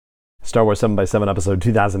Star Wars 7x7 episode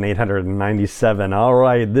 2897. All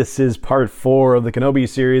right, this is part 4 of the Kenobi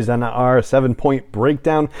series and our 7-point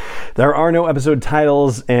breakdown. There are no episode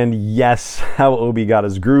titles, and yes, How Obi Got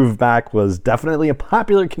His Groove Back was definitely a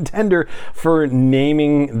popular contender for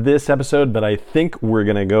naming this episode, but I think we're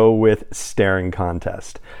gonna go with Staring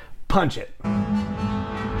Contest. Punch it.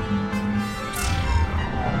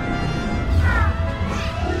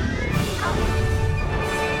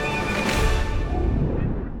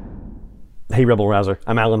 Hey Rebel Rouser,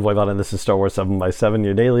 I'm Alan Voivod and this is Star Wars 7x7,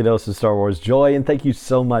 your daily dose of Star Wars joy, and thank you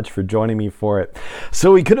so much for joining me for it.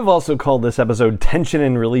 So we could have also called this episode Tension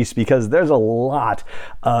and Release because there's a lot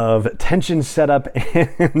of tension setup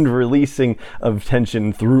and releasing of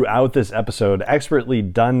tension throughout this episode, expertly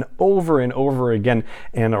done over and over again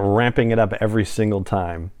and ramping it up every single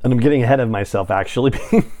time. And I'm getting ahead of myself actually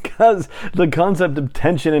because the concept of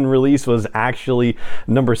tension and release was actually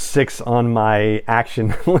number 6 on my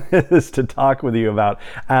action list to talk with you about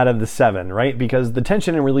out of the 7, right? Because the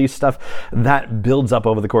tension and release stuff that builds up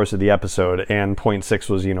over the course of the episode, and point 6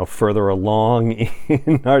 was, further along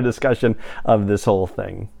in our discussion of this whole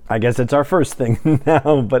thing. I guess it's our first thing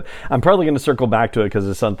now, but I'm probably going to circle back to it because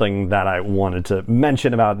it's something that I wanted to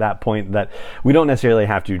mention about that point that we don't necessarily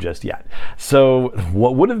have to just yet. So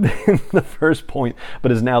what would have been the first point,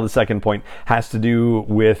 but is now the second point, has to do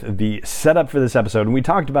with the setup for this episode. And we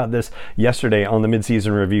talked about this yesterday on the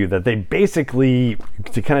mid-season review, that they basically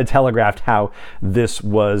kind of telegraphed how this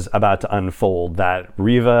was about to unfold, that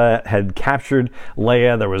Reva had captured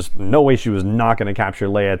Leia. There was no way she was not going to capture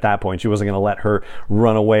Leia at that point. She wasn't going to let her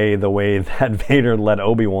run away the way that Vader let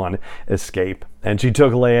Obi-Wan escape. And she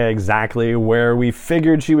took Leia exactly where we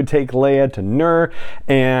figured she would take Leia, to Nur,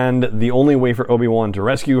 and the only way for Obi-Wan to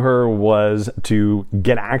rescue her was to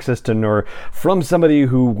get access to Nur from somebody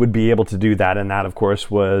who would be able to do that, and that of course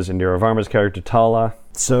was Indira Varma's character Tala.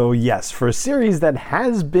 So yes, for a series that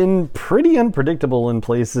has been pretty unpredictable in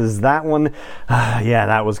places, that one,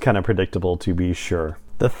 that was kind of predictable to be sure.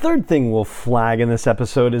 The third thing we'll flag in this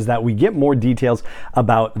episode is that we get more details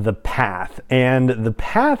about the path, and the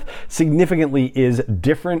path significantly is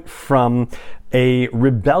different from a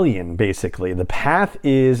rebellion, basically. The path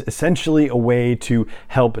is essentially a way to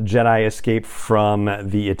help Jedi escape from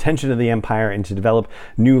the attention of the Empire and to develop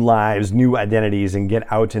new lives, new identities, and get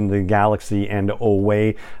out in the galaxy and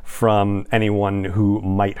away from anyone who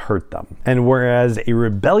might hurt them. And whereas a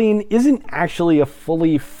rebellion isn't actually a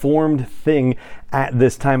fully formed thing at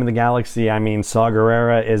this time in the galaxy, I mean, Saw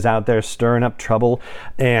Gerrera is out there stirring up trouble,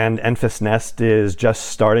 and Enfys Nest is just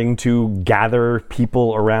starting to gather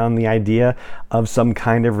people around the idea of some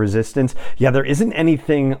kind of resistance. Yeah, there isn't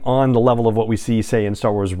anything on the level of what we see, say, in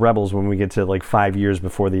Star Wars Rebels when we get to like 5 years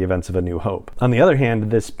before the events of A New Hope. On the other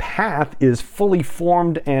hand, this path is fully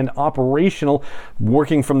formed and operational,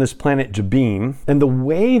 working from this planet Jabiim. And the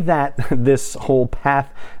way that this whole path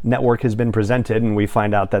network has been presented, and we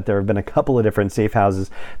find out that there have been a couple of different safe houses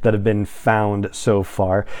that have been found so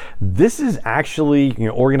far, this is actually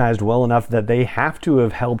organized well enough that they have to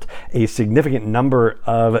have helped a significant number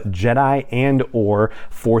of Jedi and or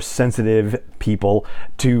Force-sensitive people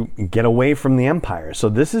to get away from the Empire. So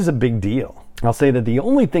this is a big deal. I'll say that the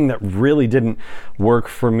only thing that really didn't work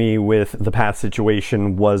for me with the path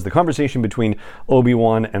situation was the conversation between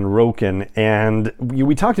Obi-Wan and Roken. And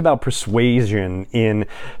we talked about persuasion in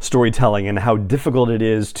storytelling and how difficult it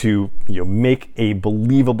is to make a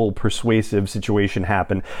believable, persuasive situation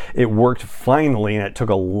happen. It worked finally, and it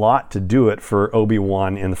took a lot to do it for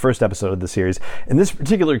Obi-Wan in the first episode of the series. In this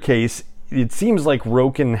particular case, it seems like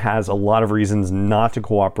Roken has a lot of reasons not to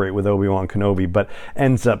cooperate with Obi-Wan Kenobi, but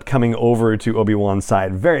ends up coming over to Obi-Wan's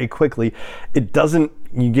side very quickly. It doesn't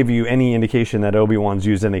give you any indication that Obi-Wan's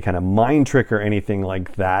used any kind of mind trick or anything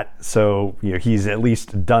like that. So he's at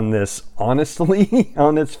least done this honestly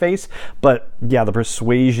on its face. But yeah, the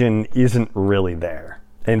persuasion isn't really there.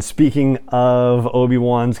 And speaking of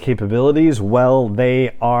Obi-Wan's capabilities, well,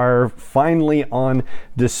 they are finally on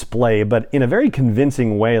display, but in a very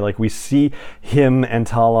convincing way. Like, we see him and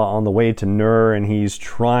Tala on the way to Nur, and he's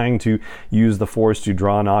trying to use the Force to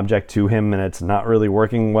draw an object to him, and it's not really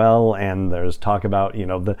working well, and there's talk about,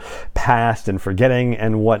 the past and forgetting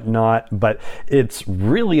and whatnot, but it's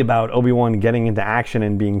really about Obi-Wan getting into action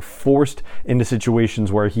and being forced into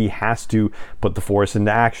situations where he has to put the Force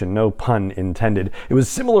into action. No pun intended. It was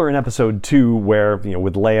similar in episode 2 where,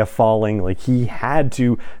 with Leia falling, like he had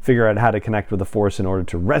to figure out how to connect with the Force in order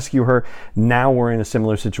to rescue her. Now we're in a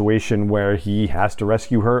similar situation where he has to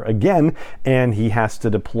rescue her again, and he has to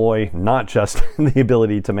deploy not just the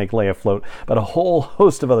ability to make Leia float, but a whole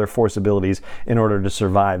host of other Force abilities in order to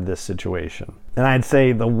survive this situation. And I'd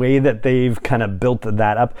say the way that they've kind of built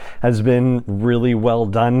that up has been really well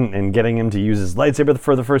done, and getting him to use his lightsaber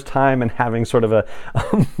for the first time and having sort of a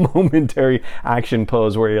momentary action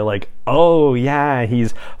pose where you're like, oh yeah,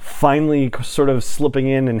 he's finally sort of slipping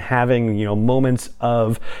in and having, moments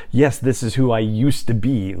of, yes, this is who I used to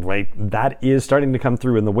be. Like, that is starting to come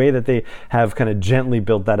through, and the way that they have kind of gently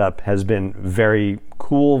built that up has been very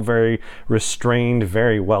cool, very restrained,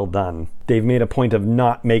 very well done. They've made a point of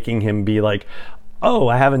not making him be like, oh,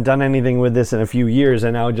 I haven't done anything with this in a few years,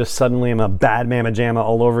 and now just suddenly I'm a bad mamma jamma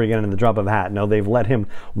all over again in the drop of a hat. No, they've let him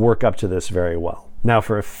work up to this very well. Now,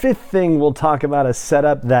 for a fifth thing, we'll talk about a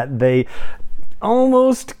setup that they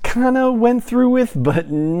almost kind of went through with,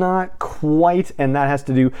 but not quite, and that has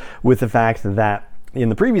to do with the fact that in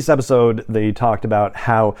the previous episode, they talked about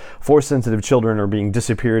how Force-sensitive children are being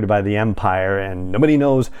disappeared by the Empire and nobody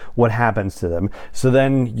knows what happens to them. So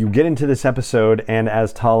then you get into this episode, and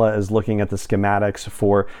as Tala is looking at the schematics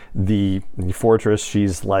for the fortress,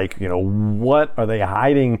 she's like, what are they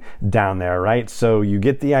hiding down there, right? So you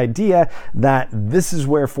get the idea that this is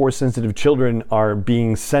where Force-sensitive children are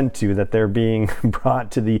being sent to, that they're being brought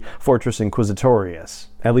to the Fortress Inquisitorius.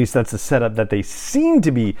 At least that's the setup that they seem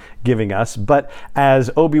to be giving us. But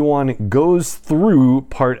as Obi-Wan goes through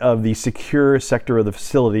part of the secure sector of the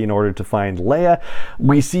facility in order to find Leia,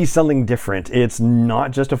 we see something different. It's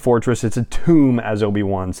not just a fortress, it's a tomb, as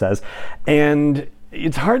Obi-Wan says. And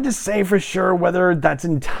it's hard to say for sure whether that's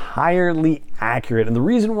entirely accurate. And the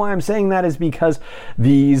reason why I'm saying that is because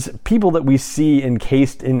these people that we see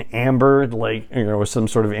encased in amber, or some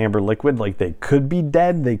sort of amber liquid, they could be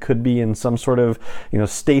dead. They could be in some sort of,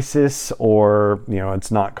 stasis, or,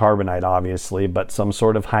 it's not carbonite, obviously, but some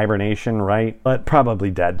sort of hibernation, right? But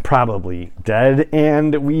probably dead.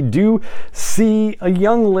 And we do see a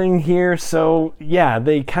youngling here. So yeah,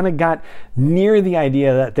 they kind of got near the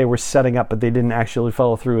idea that they were setting up, but they didn't actually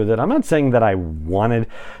follow through with it. I'm not saying that I wanted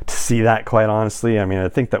to see that, quite honestly. I mean, I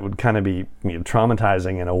think that would kind of be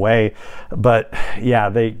traumatizing in a way, but yeah,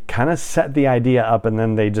 they kind of set the idea up and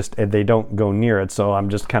then they don't go near it. So I'm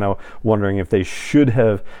just kind of wondering if they should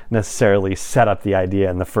have necessarily set up the idea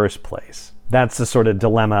in the first place. That's the sort of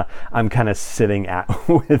dilemma I'm kind of sitting at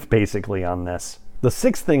with basically on this. The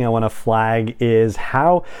sixth thing I want to flag is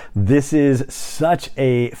how this is such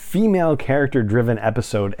a female character driven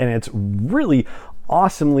episode, and it's really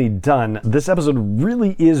awesomely done. This episode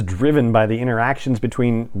really is driven by the interactions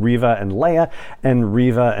between Reva and Leia and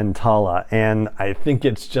Reva and Tala, and I think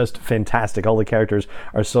it's just fantastic. All the characters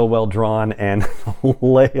are so well drawn, and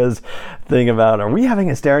Leia's thing about, are we having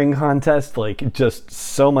a staring contest? Just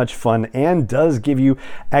so much fun, and does give you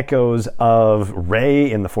echoes of Rey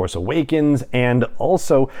in The Force Awakens, and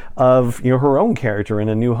also of her own character in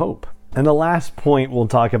A New Hope. And the last point we'll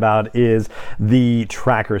talk about is the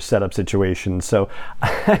tracker setup situation. So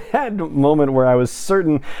I had a moment where I was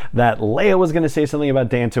certain that Leia was going to say something about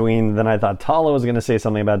Dantooine, then I thought Tala was going to say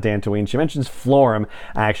something about Dantooine. She mentions Florrum,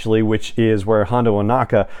 actually, which is where Hondo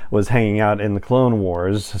Ohnaka was hanging out in the Clone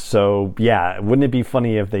Wars. So yeah, wouldn't it be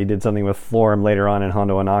funny if they did something with Florrum later on and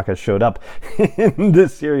Hondo Ohnaka showed up in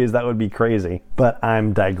this series? That would be crazy. But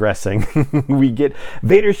I'm digressing. We get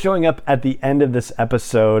Vader showing up at the end of this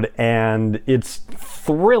episode, and it's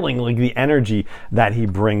thrilling, the energy that he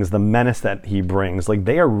brings, the menace that he brings.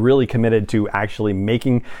 They are really committed to actually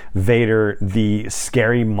making Vader the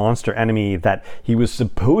scary monster enemy that he was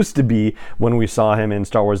supposed to be when we saw him in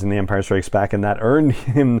Star Wars and The Empire Strikes Back, and that earned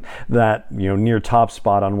him that near top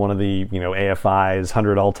spot on one of the AFI's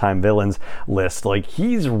 100 all-time villains list.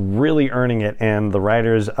 He's really earning it, and the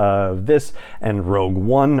writers of this and Rogue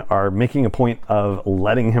One are making a point of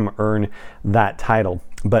letting him earn that title.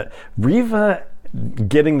 But Reva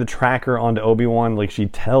getting the tracker onto Obi-Wan, she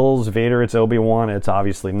tells Vader it's Obi-Wan, it's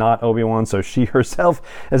obviously not Obi-Wan, so she herself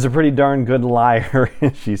is a pretty darn good liar.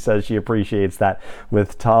 She says she appreciates that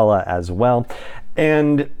with Tala as well.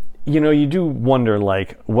 And you do wonder,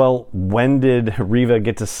 well, when did Reva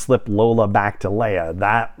get to slip Lola back to Leia?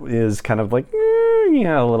 That is kind of a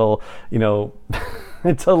little,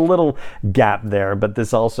 it's a little gap there, but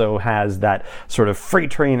this also has that sort of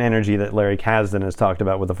freight train energy that Larry Kasdan has talked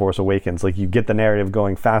about with The Force Awakens. You get the narrative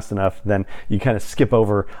going fast enough, then you kind of skip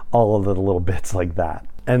over all of the little bits like that.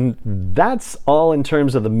 And that's all in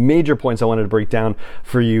terms of the major points I wanted to break down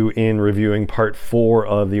for you in reviewing part 4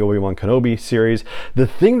 of the Obi-Wan Kenobi series. The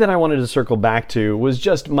thing that I wanted to circle back to was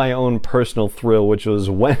just my own personal thrill, which was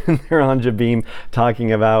when they're on Jabiim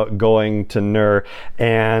talking about going to Nur,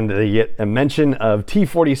 and they get a mention of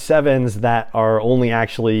T-47s that are only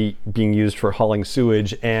actually being used for hauling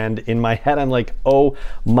sewage. And in my head, I'm like, oh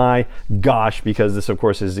my gosh, because this, of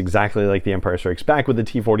course, is exactly like The Empire Strikes Back with the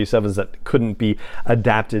T-47s that couldn't be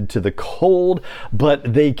adapted to the cold,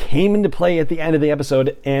 but they came into play at the end of the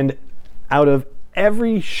episode. And out of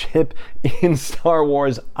every ship in Star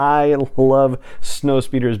Wars, I love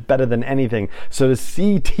snowspeeders better than anything. So to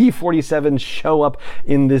see T-47 show up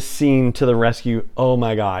in this scene to the rescue, oh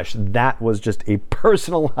my gosh, that was just a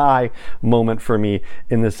personal high moment for me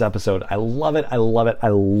in this episode. I love it. I love it. I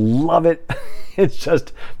love it. It's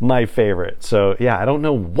just my favorite. So yeah, I don't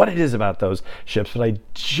know what it is about those ships, but I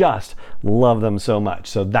just love them so much.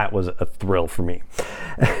 So that was a thrill for me.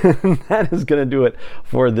 And that is going to do it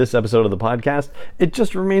for this episode of the podcast. It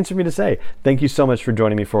just remains for me to say thank you so much for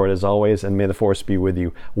joining me for it as always, and may the Force be with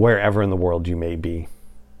you wherever in the world you may be.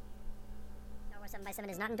 7x7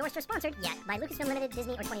 is not endorsed or sponsored yet by Lucasfilm Limited,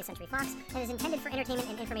 Disney, or 20th Century Fox, and is intended for entertainment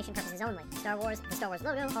and information purposes only. Star Wars, the Star Wars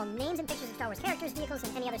logo, all names and pictures of Star Wars characters, vehicles,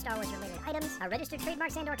 and any other Star Wars-related items are registered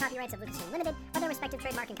trademarks and/or copyrights of Lucasfilm Limited, or their respective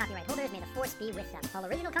trademark and copyright holders. May the Force be with them. All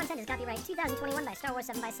original content is copyright 2021 by Star Wars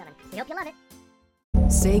 7x7. We hope you love it.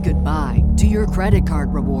 Say goodbye to your credit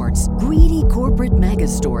card rewards. Greedy corporate mega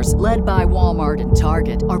stores, led by Walmart and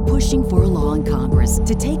Target, are pushing for a law in Congress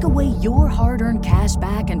to take away your hard-earned cash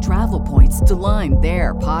back and travel points to line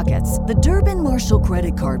their pockets. The Durbin-Marshall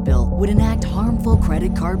credit card bill would enact harmful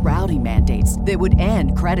credit card routing mandates that would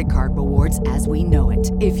end credit card rewards as we know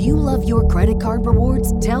it. If you love your credit card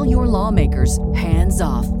rewards, tell your lawmakers, hands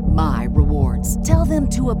off my rewards. Tell them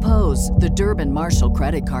to oppose the Durbin-Marshall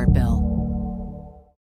credit card bill.